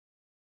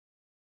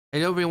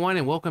Hello everyone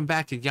and welcome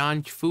back to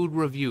John's Food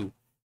Review.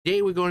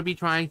 Today we're going to be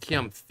trying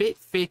some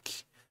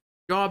Fitfit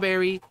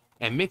strawberry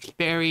and mixed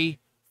berry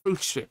fruit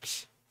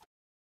strips.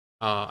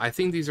 I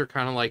think these are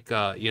kind of like,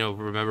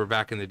 remember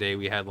back in the day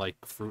we had like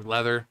fruit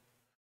leather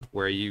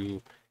where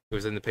it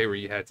was in the paper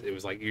it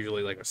was like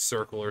usually like a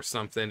circle or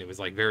something. It was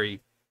like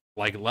very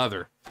like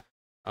leather.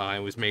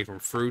 It was made from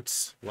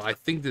fruits. Well, I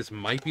think this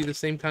might be the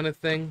same kind of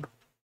thing.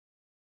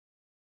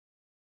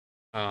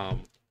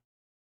 Um,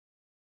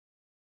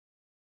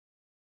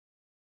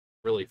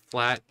 Really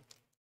flat.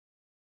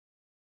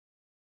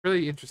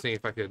 Really interesting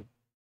if I could.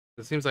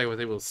 It seems like I was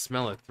able to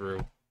smell it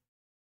through.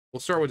 We'll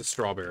start with the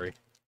strawberry.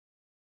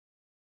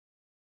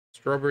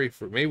 Strawberry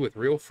fruit made with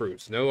real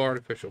fruits. No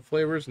artificial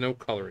flavors, no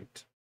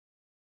colorant.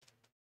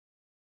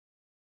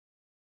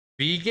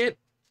 Vegan?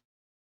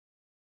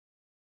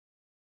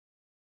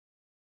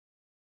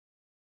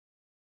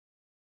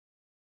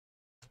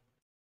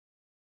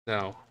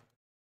 No.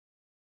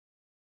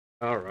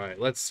 Alright,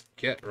 let's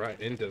get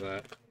right into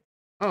that.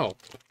 Oh,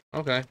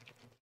 okay.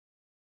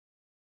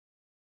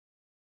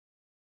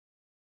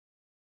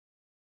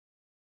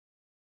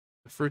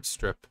 A fruit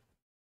strip.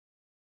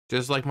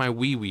 Just like my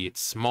wee wee, it's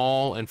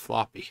small and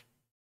floppy.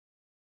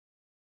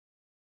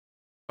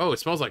 Oh, it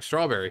smells like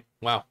strawberry.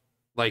 Wow.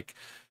 Like,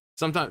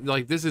 sometimes,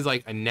 like, this is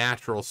like a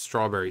natural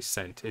strawberry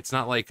scent. It's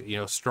not like,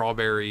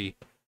 strawberry,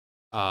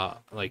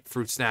 like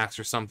fruit snacks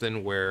or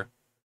something where,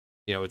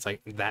 it's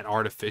like that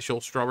artificial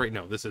strawberry.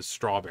 No, this is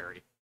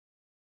strawberry.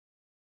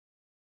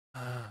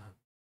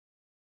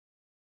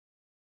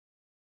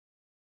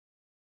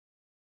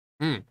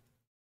 Hmm.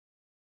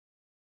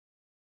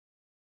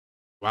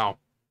 Wow.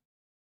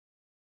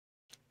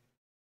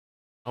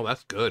 Oh,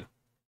 that's good.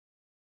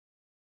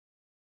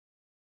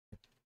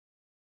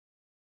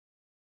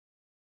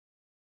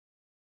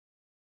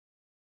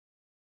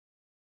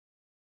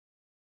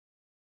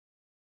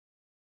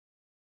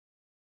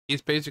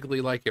 It's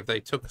basically like if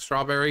they took a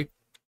strawberry,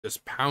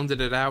 just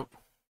pounded it out,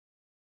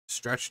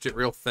 stretched it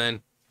real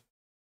thin.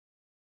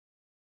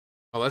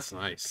 Oh, that's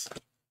nice.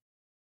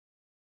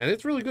 And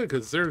it's really good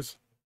because there's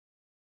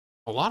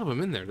a lot of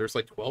them in there. There's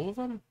like 12 of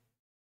them.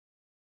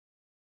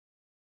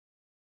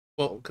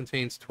 Well, it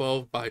contains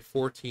 12 by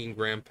 14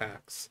 gram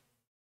packs.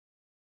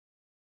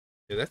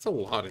 Yeah, that's a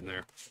lot in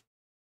there.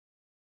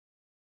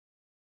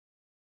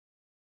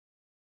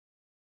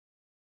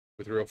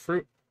 With real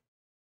fruit.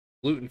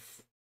 Gluten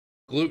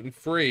gluten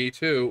free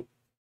too.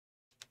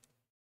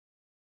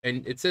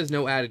 And it says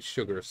no added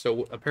sugar.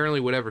 So apparently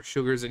whatever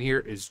sugar's in here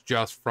is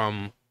just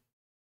from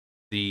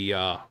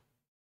the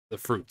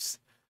fruits.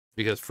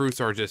 Because fruits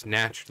are just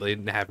natural,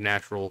 they have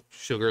natural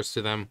sugars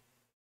to them.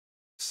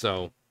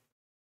 So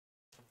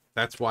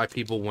that's why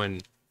people,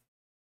 when,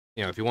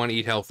 if you want to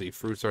eat healthy,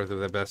 fruits are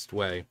the best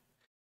way.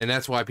 And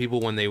that's why people,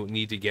 when they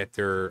need to get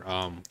their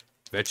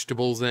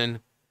vegetables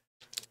in,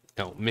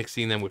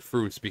 mixing them with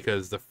fruits,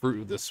 because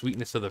the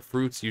sweetness of the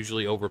fruits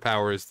usually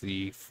overpowers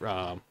the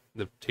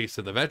taste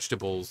of the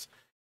vegetables,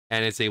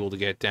 and it's able to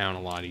get down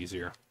a lot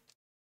easier.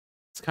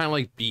 It's kind of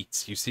like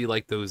beets. You see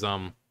like those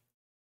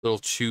little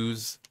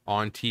chews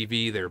on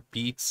TV, they're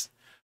beets,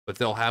 but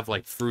they'll have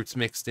like fruits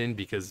mixed in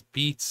because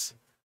beets.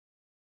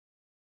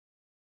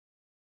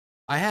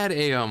 I had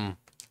it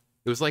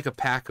was like a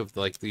pack of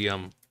like the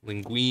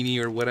linguine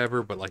or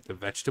whatever, but like the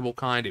vegetable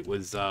kind. It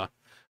was I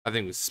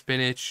think it was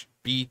spinach,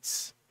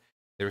 beets,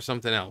 there was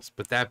something else,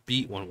 but that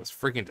beet one was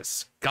freaking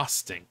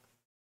disgusting.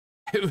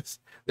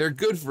 They're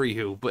good for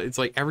you, but it's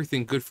like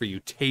everything good for you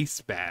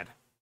tastes bad.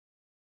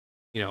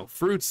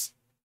 Fruits,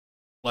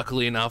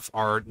 luckily enough,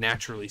 are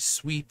naturally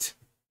sweet.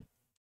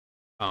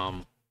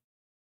 Um,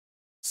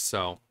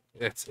 so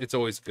it's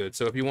always good.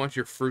 So if you want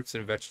your fruits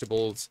and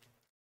vegetables,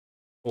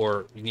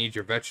 or you need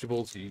your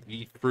vegetables, you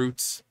eat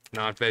fruits,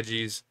 not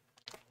veggies,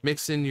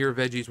 mix in your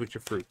veggies with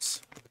your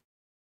fruits.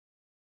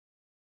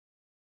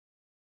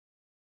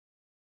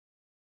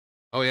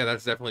 Oh yeah,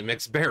 that's definitely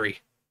mixed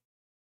berry.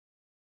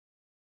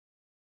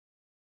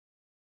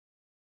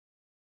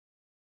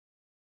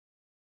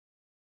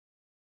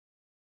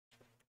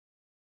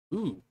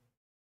 Ooh,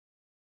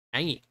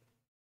 tangy.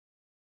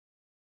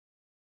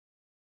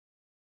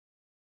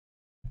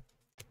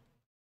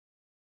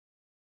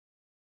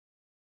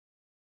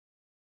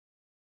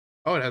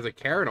 Oh, it has a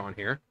carrot on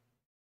here.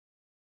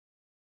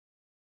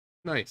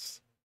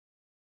 Nice.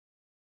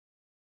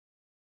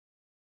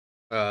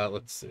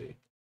 Let's see.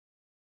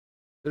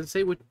 Does it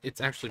say what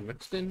it's actually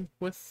mixed in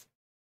with?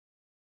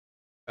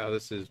 Oh,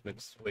 this is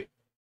mixed. Wait.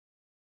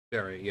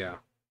 Berry, yeah.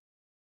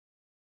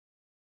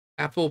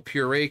 Apple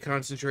puree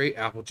concentrate,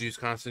 apple juice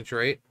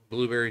concentrate,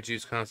 blueberry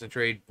juice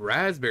concentrate,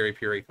 raspberry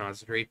puree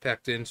concentrate,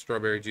 pectin,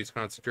 strawberry juice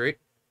concentrate,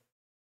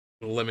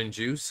 lemon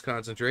juice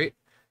concentrate,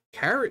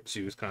 carrot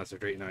juice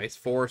concentrate, nice,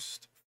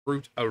 forced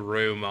fruit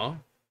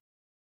aroma.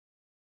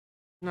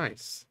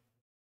 Nice.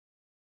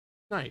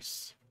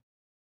 Nice.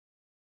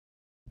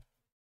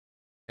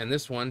 And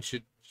this one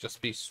should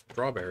just be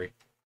strawberry.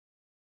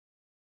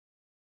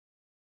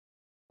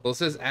 Well, it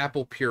says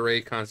apple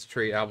puree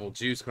concentrate, apple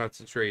juice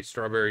concentrate,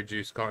 strawberry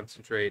juice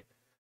concentrate,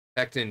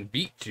 pectin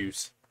beet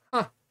juice.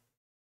 Huh.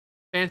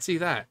 Fancy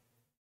that.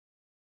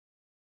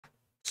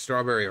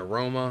 Strawberry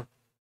aroma.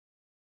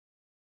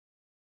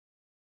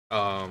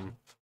 Um,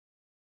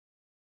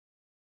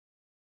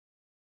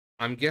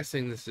 I'm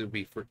guessing this would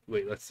be for,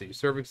 wait, let's see.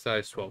 Serving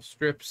size 12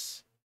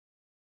 strips.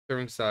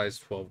 Serving size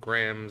 12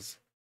 grams.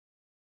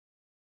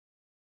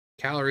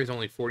 Calories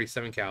only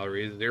 47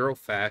 calories. Zero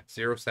fat,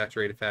 zero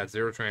saturated fat,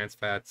 zero trans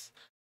fats,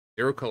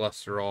 zero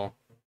cholesterol,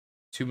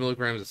 2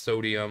 milligrams of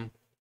sodium.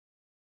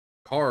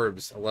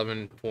 Carbs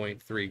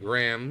 11.3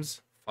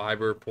 grams.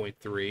 Fiber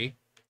 0.3.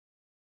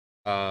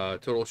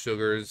 Total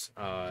sugars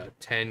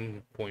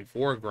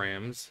 10.4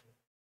 grams.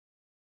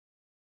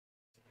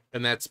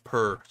 And that's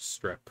per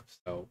strip,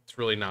 so it's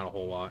really not a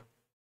whole lot.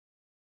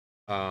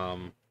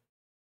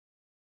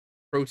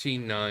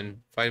 Protein,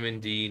 none. Vitamin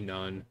D,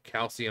 none.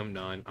 Calcium,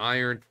 none.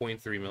 Iron,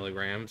 0.3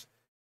 milligrams.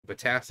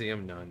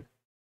 Potassium, none.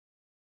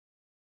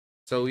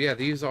 So yeah,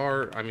 these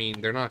are, I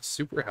mean, they're not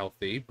super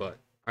healthy, but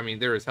I mean,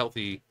 they're as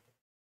healthy.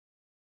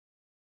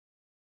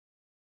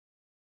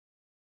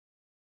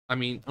 I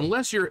mean,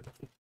 unless you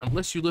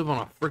live on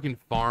a freaking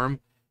farm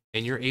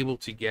and you're able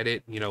to get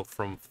it, you know,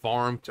 from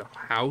farm to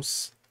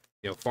house,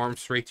 you know, farm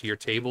straight to your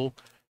table,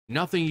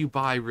 nothing you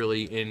buy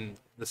really in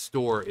the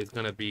store is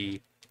going to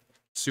be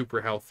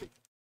super healthy.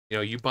 You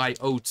know, you buy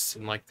oats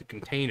in like the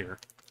container,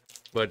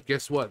 but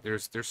guess what?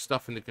 There's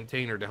stuff in the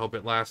container to help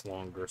it last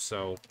longer.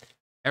 So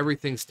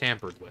everything's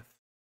tampered with.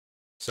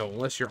 So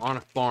unless you're on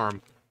a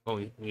farm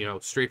going, you know,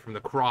 straight from the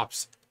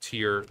crops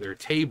to their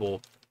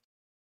table,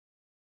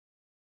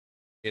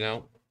 you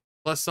know.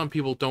 Plus, some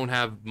people don't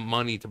have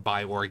money to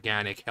buy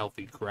organic,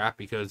 healthy crap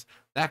because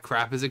that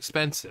crap is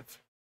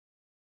expensive.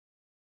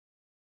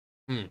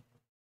 Hmm,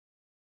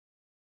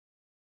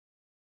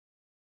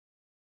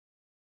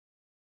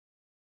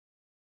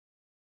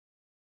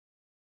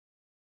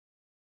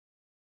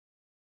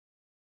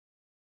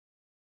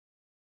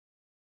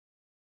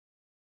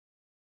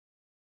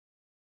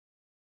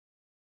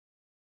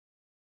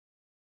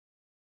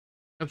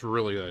 that's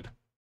really good.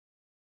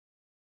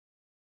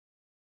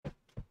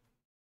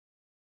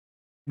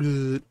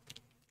 Good.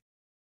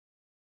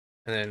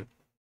 And then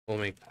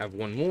we'll have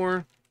one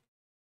more.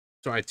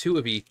 So I had two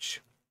of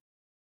each,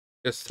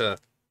 just to,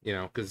 you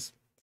know, because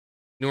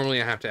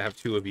normally I have to have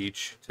two of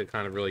each to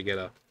kind of really get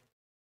a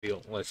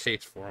feel, let's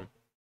taste for them.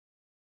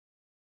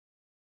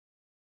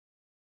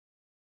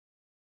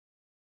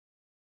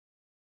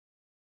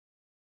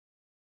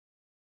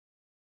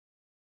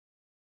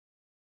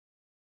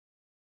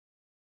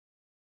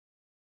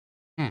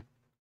 Hmm.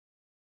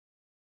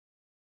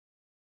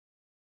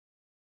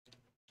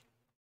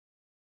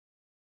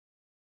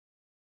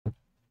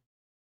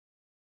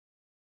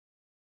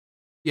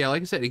 Yeah,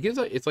 like I said, it gives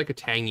it's like a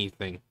tangy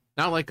thing.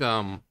 Not like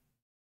a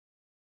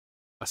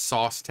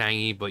sauce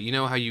tangy, but you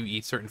know how you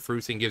eat certain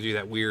fruits and gives you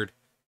that weird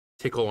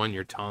tickle on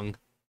your tongue.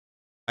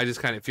 I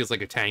just kind of feels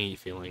like a tangy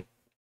feeling.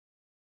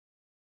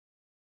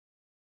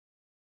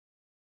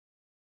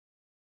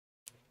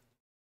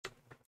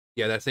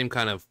 Yeah, that same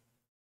kind of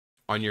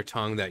on your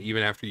tongue that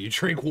even after you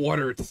drink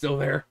water, it's still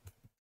there.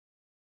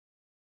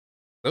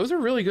 Those are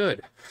really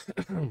good.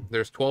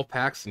 There's 12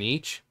 packs in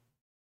each.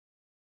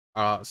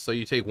 So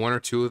you take one or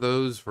two of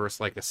those versus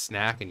like a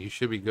snack, and you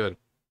should be good.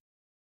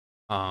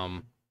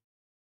 Um,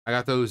 I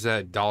got those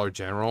at Dollar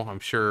General. I'm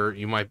sure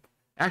you might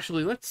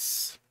actually.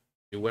 Let's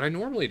do what I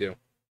normally do.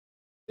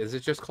 Is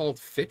it just called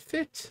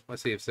Fitfit?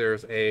 Let's see if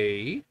there's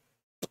a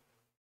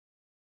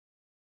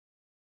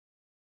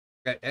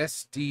got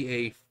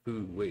SDA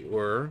food. Wait,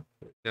 or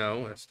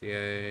no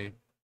SDA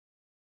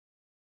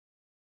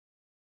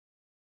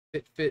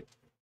Fitfit.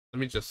 Let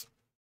me just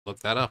look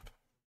that up.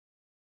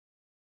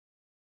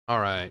 All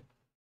right,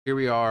 here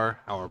we are.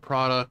 Our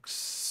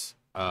products.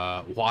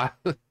 Wild,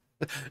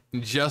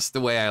 just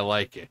the way I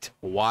like it.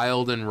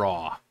 Wild and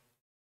raw.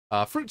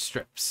 Fruit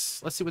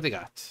strips. Let's see what they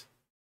got.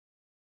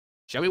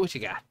 Show me what you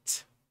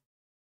got.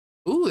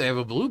 Ooh, they have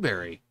a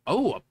blueberry.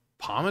 Oh, a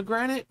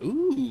pomegranate.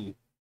 Ooh,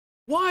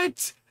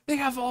 what? They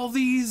have all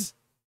these.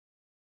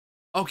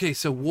 Okay,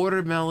 so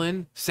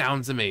watermelon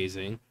sounds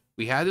amazing.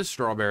 We had the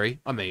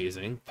strawberry,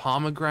 amazing.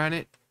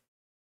 Pomegranate,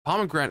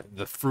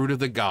 the fruit of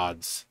the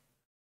gods.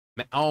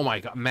 Oh my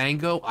god,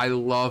 mango. I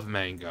love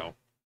mango.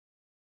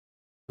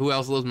 Who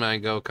else loves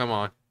mango? Come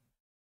on.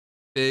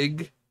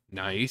 Fig,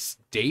 nice.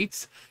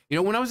 Dates. You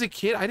know, when I was a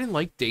kid, I didn't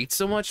like dates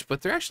so much, but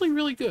they're actually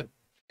really good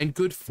and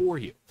good for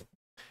you.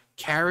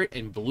 Carrot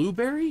and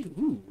blueberry.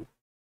 Ooh.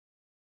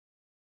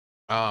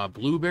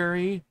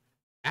 Blueberry,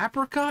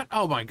 apricot.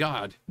 Oh my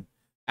god.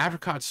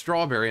 Apricot,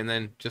 strawberry, and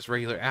then just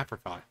regular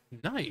apricot.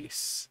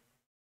 Nice.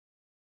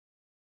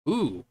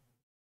 Ooh.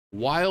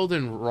 Wild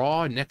and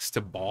raw next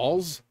to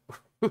balls.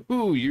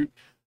 Ooh, you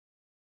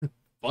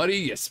buddy,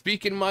 you're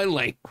speaking my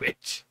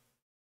language.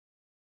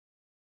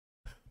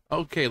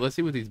 Okay, let's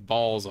see what these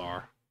balls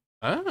are.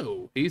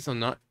 Oh,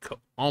 hazelnut.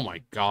 Oh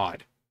my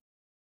god.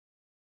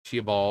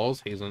 Chia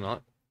balls,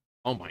 hazelnut.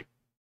 Oh my.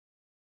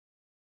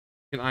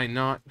 Can I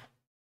not?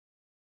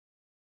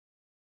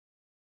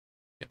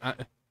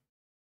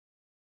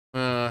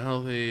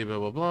 Healthy, blah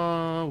blah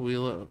blah. We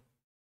love.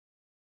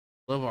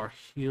 Love our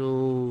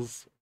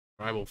heels.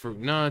 Rival fruit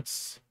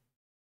nuts.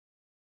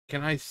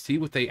 Can I see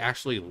what they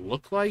actually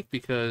look like?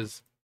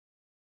 Because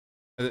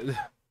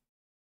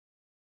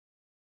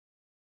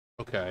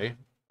okay.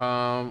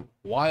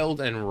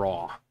 Wild and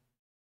raw.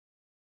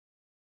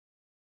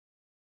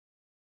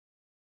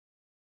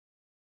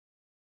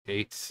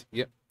 Dates.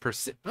 Yep.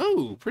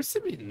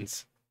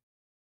 Persimmons.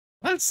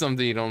 That's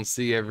something you don't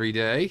see every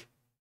day.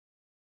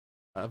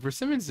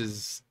 Persimmons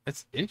is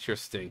that's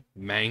interesting.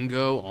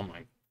 Mango. Oh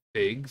my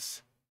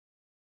figs.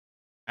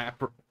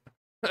 Apr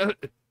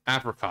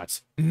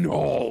apricots.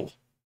 No.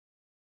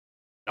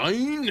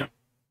 Nine.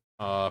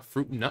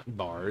 Fruit nut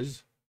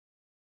bars.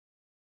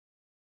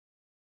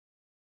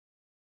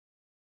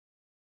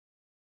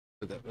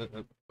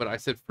 But I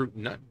said fruit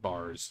nut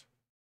bars.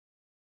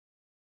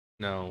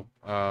 No.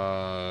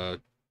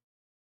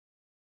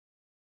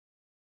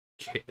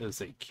 Is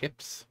it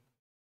Kips?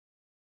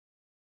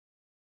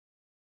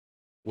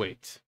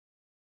 Wait.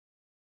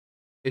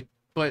 It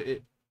but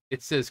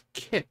it says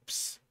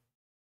Kips,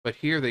 but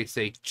here they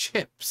say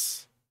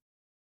chips.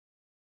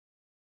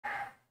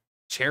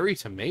 Cherry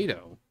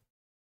tomato,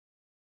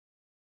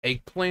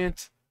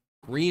 eggplant,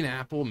 green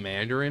apple,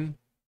 mandarin.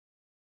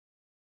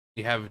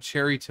 You have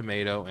cherry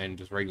tomato and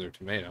just regular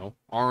tomato.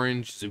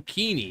 Orange,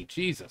 zucchini,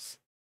 Jesus.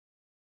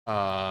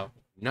 Uh,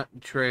 nut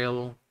and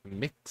trail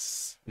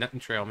mix. Nut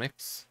and trail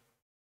mix.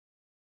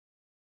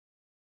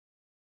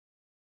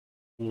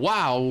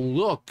 Wow,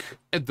 look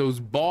at those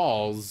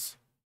balls.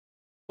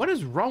 What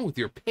is wrong with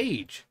your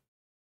page?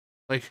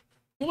 Like,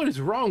 what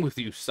is wrong with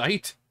you,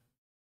 site?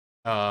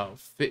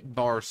 Fit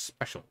bar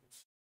specials.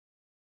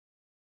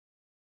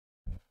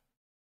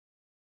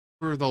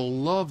 For the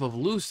love of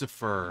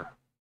Lucifer.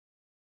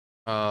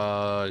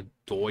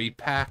 Doy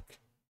pack.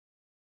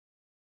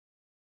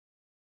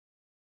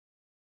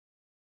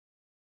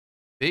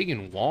 Fig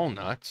and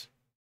walnut.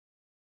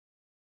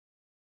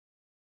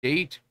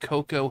 Date,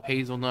 cocoa,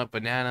 hazelnut,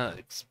 banana,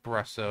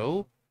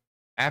 espresso.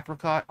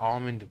 Apricot,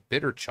 almond,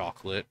 bitter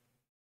chocolate.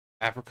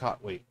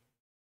 Apricot, wait.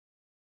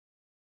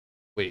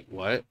 Wait,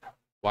 what?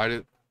 Why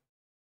did...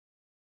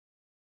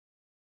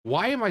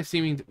 Why am I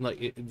seeming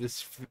like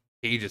this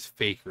page is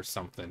fake or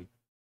something?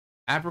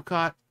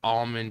 Apricot,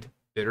 almond,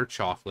 bitter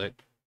chocolate.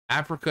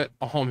 Apricot,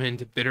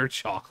 almond, bitter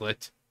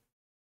chocolate.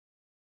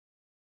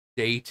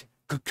 Date,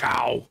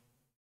 cacao.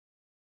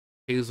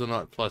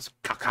 Hazelnut plus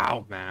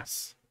cacao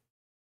mass.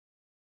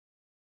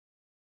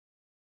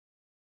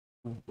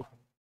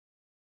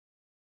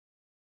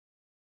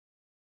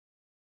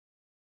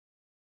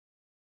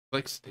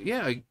 Like,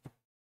 yeah,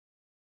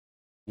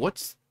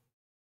 what's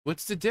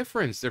the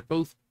difference? They're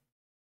both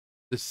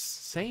the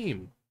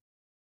same.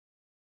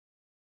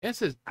 It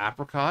says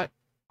apricot,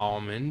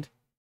 almond,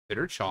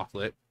 bitter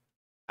chocolate.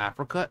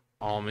 Apricot,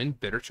 almond,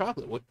 bitter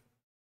chocolate.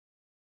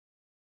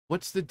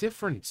 What's the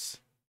difference?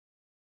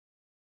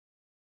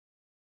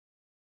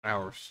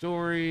 Our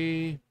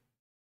story.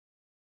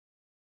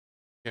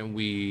 Can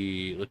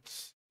we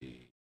let's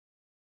see.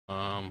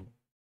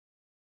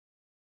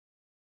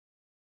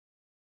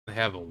 They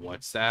have a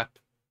WhatsApp.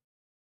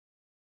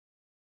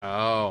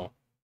 Oh,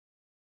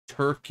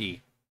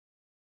 Turkey.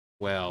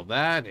 Well,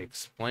 that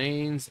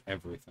explains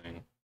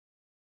everything.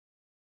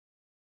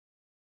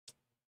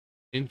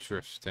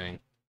 Interesting.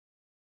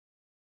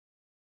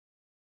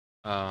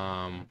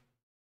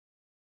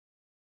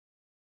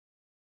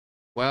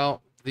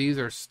 Well, these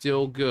are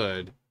still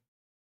good.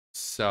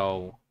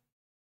 So,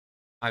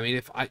 I mean,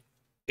 if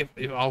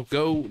I'll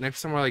go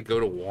next time I like go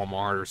to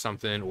Walmart or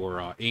something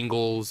or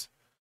Ingles,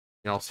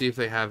 and I'll see if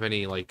they have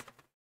any like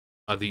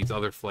of these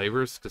other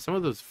flavors because some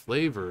of those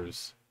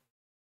flavors,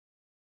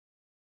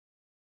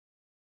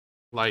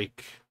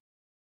 like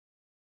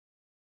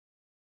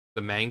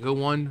the mango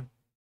one,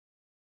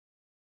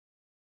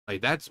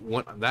 like that's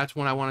one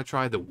I want to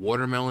try. The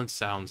watermelon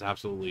sounds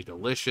absolutely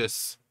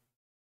delicious.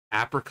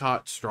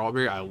 Apricot,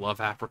 strawberry, I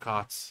love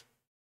apricots.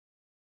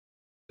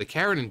 The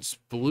carrot and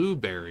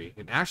blueberry,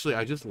 and actually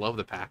I just love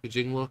the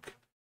packaging look,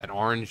 an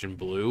orange and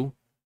blue.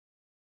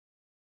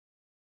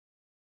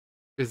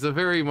 It's a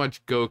very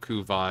much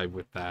Goku vibe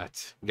with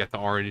that. You get the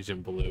orange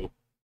and blue.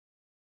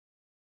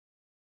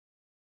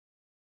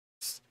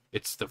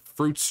 It's the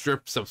fruit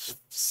strips of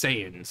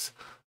Saiyans.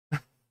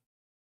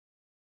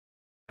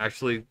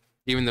 Actually,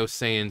 even though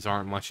Saiyans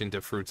aren't much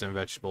into fruits and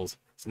vegetables,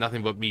 it's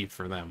nothing but meat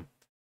for them.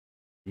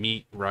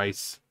 Meat,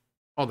 rice,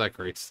 all that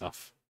great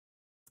stuff.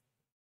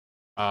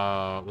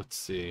 Let's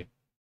see.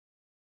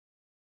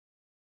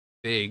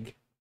 Fig.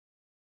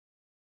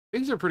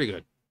 Figs are pretty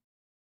good.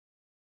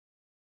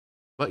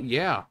 But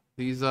yeah,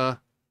 these fruit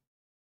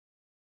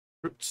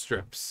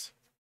strips.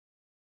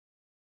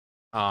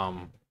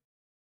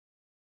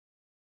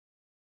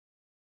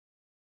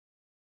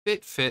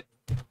 Fitfit,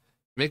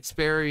 mixed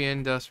berry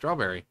and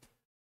strawberry.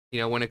 You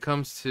know, when it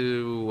comes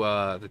to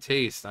the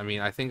taste, I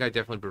mean, I think I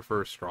definitely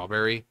prefer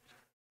strawberry,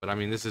 but I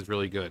mean, this is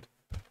really good.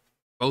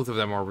 Both of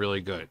them are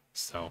really good.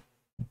 So,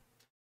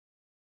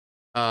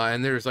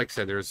 and there's, like I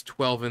said, there's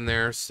 12 in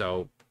there,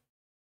 so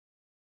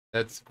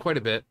that's quite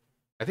a bit.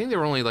 I think they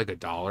were only like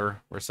 $1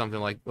 or something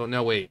like. Well,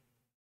 no, wait.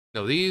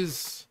 No,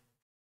 these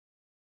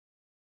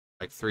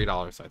like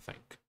 $3, I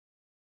think.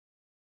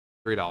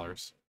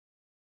 $3.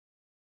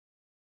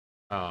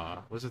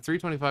 Was it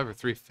 325 or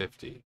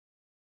 350?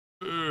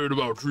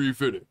 About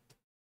 350.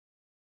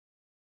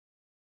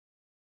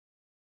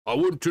 I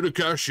went to the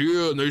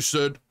cashier and they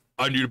said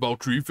I need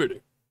about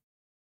 350.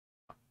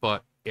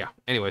 But yeah,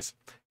 anyways,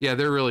 yeah,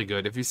 they're really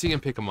good. If you see them,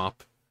 pick them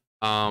up.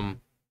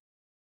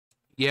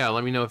 Yeah,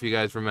 let me know if you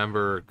guys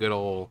remember good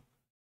old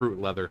fruit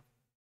leather.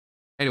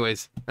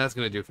 Anyways, that's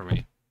gonna do for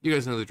me. You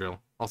guys know the drill.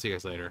 I'll see you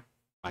guys later.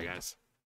 Bye, guys.